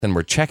and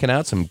we're checking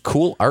out some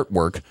cool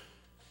artwork,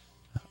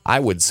 I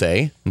would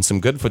say, and some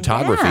good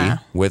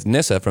photography with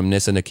Nissa from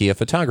Nissa NaKia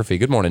Photography.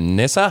 Good morning,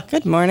 Nissa.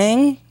 Good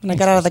morning. When I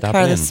got out of the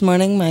car this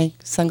morning, my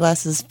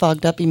sunglasses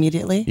fogged up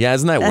immediately. Yeah,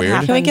 isn't that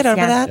weird? Can we get over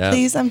that,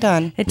 please? I'm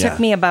done. It took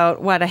me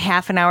about, a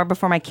half an hour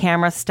before my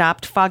camera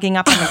stopped fogging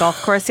up on the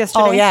golf course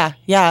yesterday. Oh,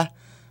 yeah.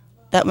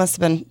 That must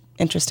have been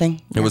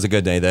interesting. It was a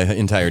good day. The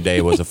entire day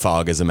was a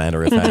fog, as a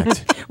matter of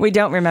fact. We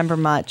don't remember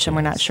much, and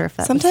we're not sure if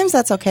that's Sometimes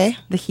that's okay.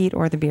 The heat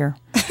or the beer.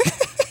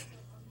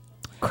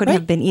 Could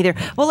have been either.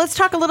 Well, let's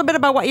talk a little bit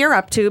about what you're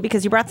up to,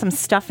 because you brought some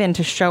stuff in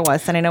to show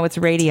us, and I know it's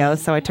radio,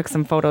 so I took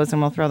some photos,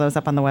 and we'll throw those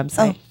up on the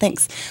website. Oh,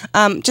 thanks.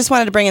 Just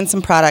wanted to bring in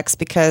some products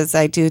because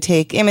I do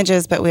take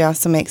images, but we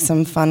also make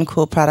some fun,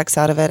 cool products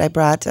out of it. I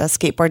brought a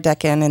skateboard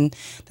deck in, and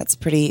that's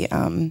pretty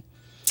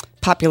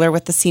popular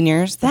with the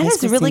seniors. That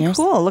is really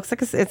cool. It looks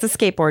like it's a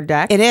skateboard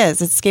deck. It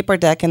is. It's a skateboard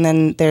deck, and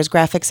then there's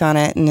graphics on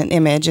it and an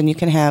image, and you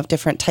can have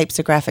different types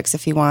of graphics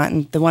if you want.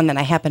 And the one that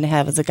I happen to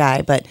have is a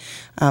guy, but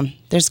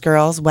there's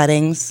girls,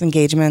 weddings,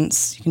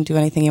 engagements. You can do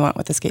anything you want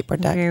with the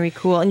skateboard deck. Very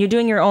cool. And you're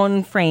doing your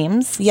own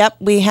frames? Yep.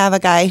 We have a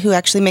guy who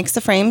actually makes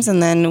the frames,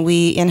 and then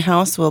we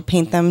in-house will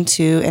paint them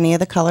to any of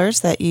the colors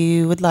that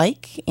you would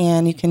like,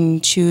 and you can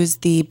choose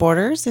the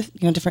borders,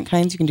 different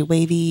kinds. You can do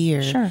wavy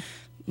or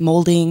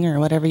molding or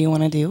whatever you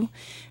want to do.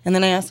 And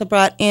then I also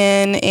brought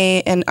in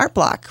an art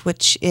block,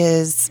 which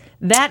is...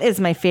 That is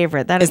my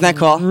favorite. Isn't that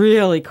cool?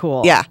 Really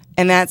cool. Yeah.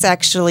 And that's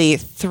actually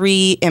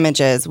 3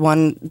 images,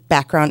 one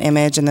background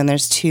image, and then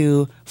there's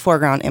 2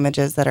 foreground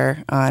images that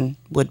are on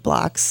wood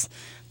blocks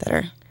that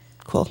are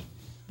cool.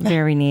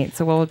 Very neat.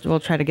 So we'll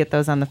try to get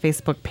those on the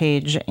Facebook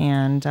page,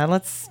 and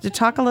let's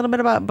talk a little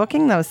bit about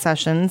booking those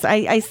sessions.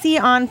 I see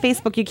on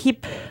Facebook you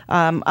keep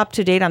up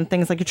to date on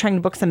things like you're trying to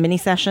book some mini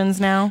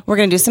sessions now. We're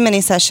going to do some mini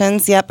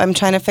sessions. Yep. I'm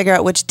trying to figure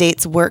out which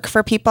dates work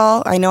for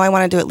people. I know I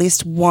want to do at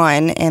least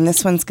one, and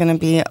this one's going to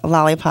be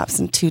lollipops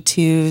and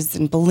tutus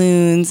and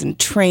balloons and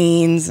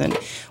trains, and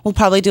we'll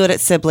probably do it at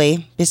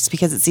Sibley just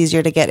because it's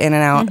easier to get in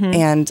and out. Mm-hmm.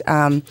 And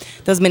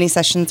those mini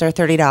sessions are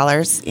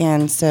 $30,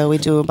 and so we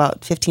do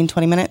about 15,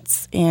 20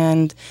 minutes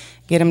and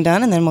get them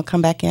done, and then we'll come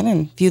back in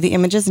and view the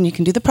images, and you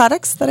can do the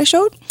products that I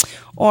showed,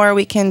 or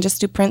we can just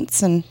do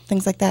prints and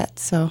things like that.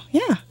 So,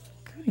 yeah.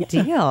 Good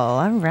deal.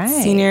 All right.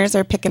 Seniors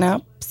are picking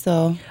up,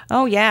 so.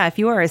 Oh, yeah. If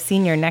you are a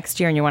senior next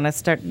year and you want to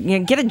start,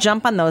 get a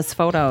jump on those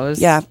photos.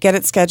 Yeah, get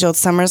it scheduled.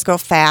 Summers go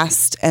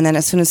fast, and then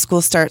as soon as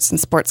school starts and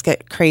sports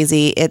get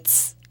crazy,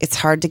 it's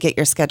hard to get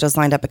your schedules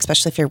lined up,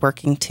 especially if you're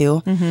working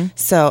too. Mm-hmm.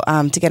 So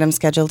to get them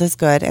scheduled is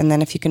good. And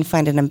then if you can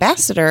find an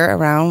ambassador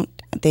around,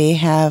 they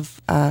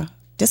have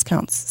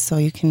discounts, so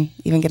you can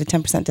even get a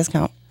 10%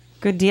 discount.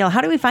 Good deal. How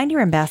do we find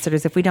your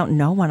ambassadors if we don't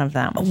know one of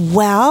them?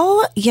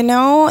 Well,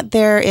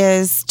 there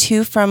is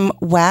 2 from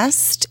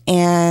West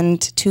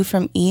and 2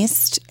 from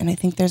East, and I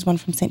think there's one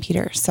from St.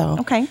 Peter. So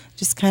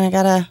just kind of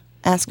got to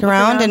ask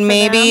around, and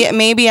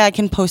maybe I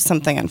can post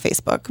something on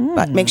Facebook.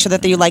 But make sure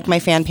that you like my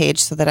fan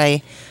page so that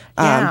I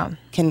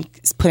can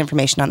put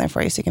information on there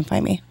for you so you can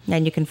find me.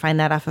 And you can find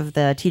that off of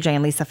the TJ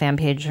and Lisa fan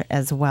page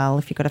as well.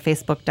 If you go to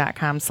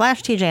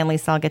facebook.com/TJ and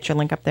Lisa, I'll get your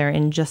link up there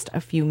in just a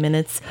few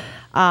minutes.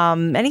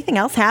 Anything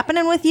else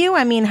happening with you?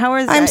 I mean, how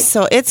is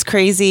it's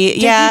crazy.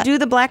 Did you do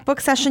the Black Book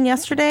session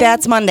yesterday?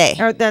 That's Monday.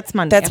 That's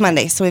Monday. That's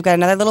Monday. So we've got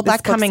another little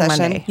Black Book session.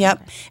 Monday.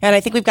 Yep. And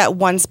I think we've got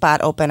one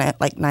spot open at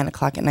like 9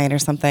 o'clock at night or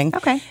something.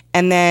 Okay.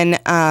 And then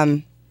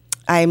I'm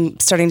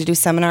starting to do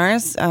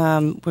seminars.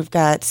 We've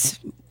got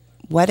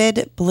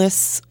Wedded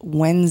Bliss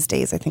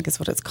Wednesdays, I think is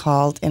what it's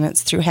called, and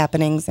it's through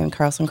Happenings and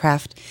Carlson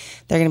Craft.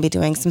 They're going to be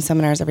doing some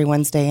seminars every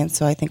Wednesday, and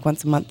so I think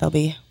once a month they'll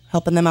be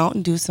helping them out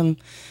and do some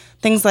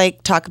things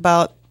like talk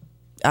about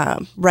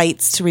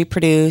rights to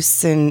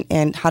reproduce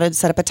and how to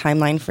set up a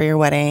timeline for your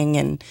wedding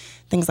and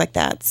things like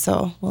that.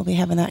 So we'll be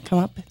having that come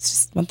up. It's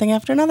just one thing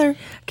after another.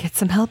 Get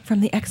some help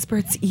from the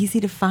experts. Easy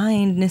to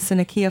find. Nissa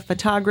NaKia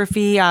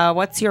Photography.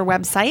 What's your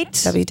website?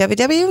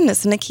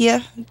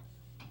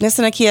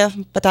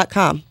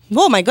 NissaNaKia.com.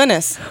 Oh, my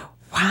goodness. Wow.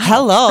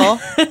 Hello.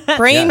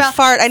 Brain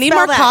fart. I need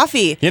more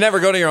coffee. You never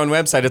go to your own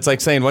website. It's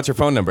like saying, what's your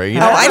phone number? You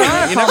I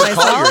never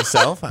call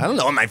yourself. I don't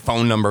know what my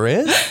phone number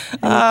is. Just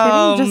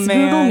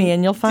Google me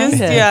and you'll find it.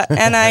 Yeah,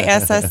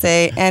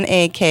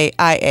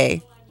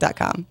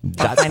 NissaNakia.com.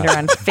 Find her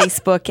on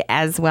Facebook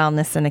as well,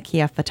 Nissa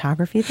NaKia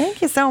Photography.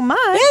 Thank you so much.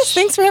 Yes,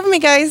 thanks for having me,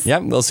 guys.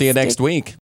 Yep, we'll see you next week.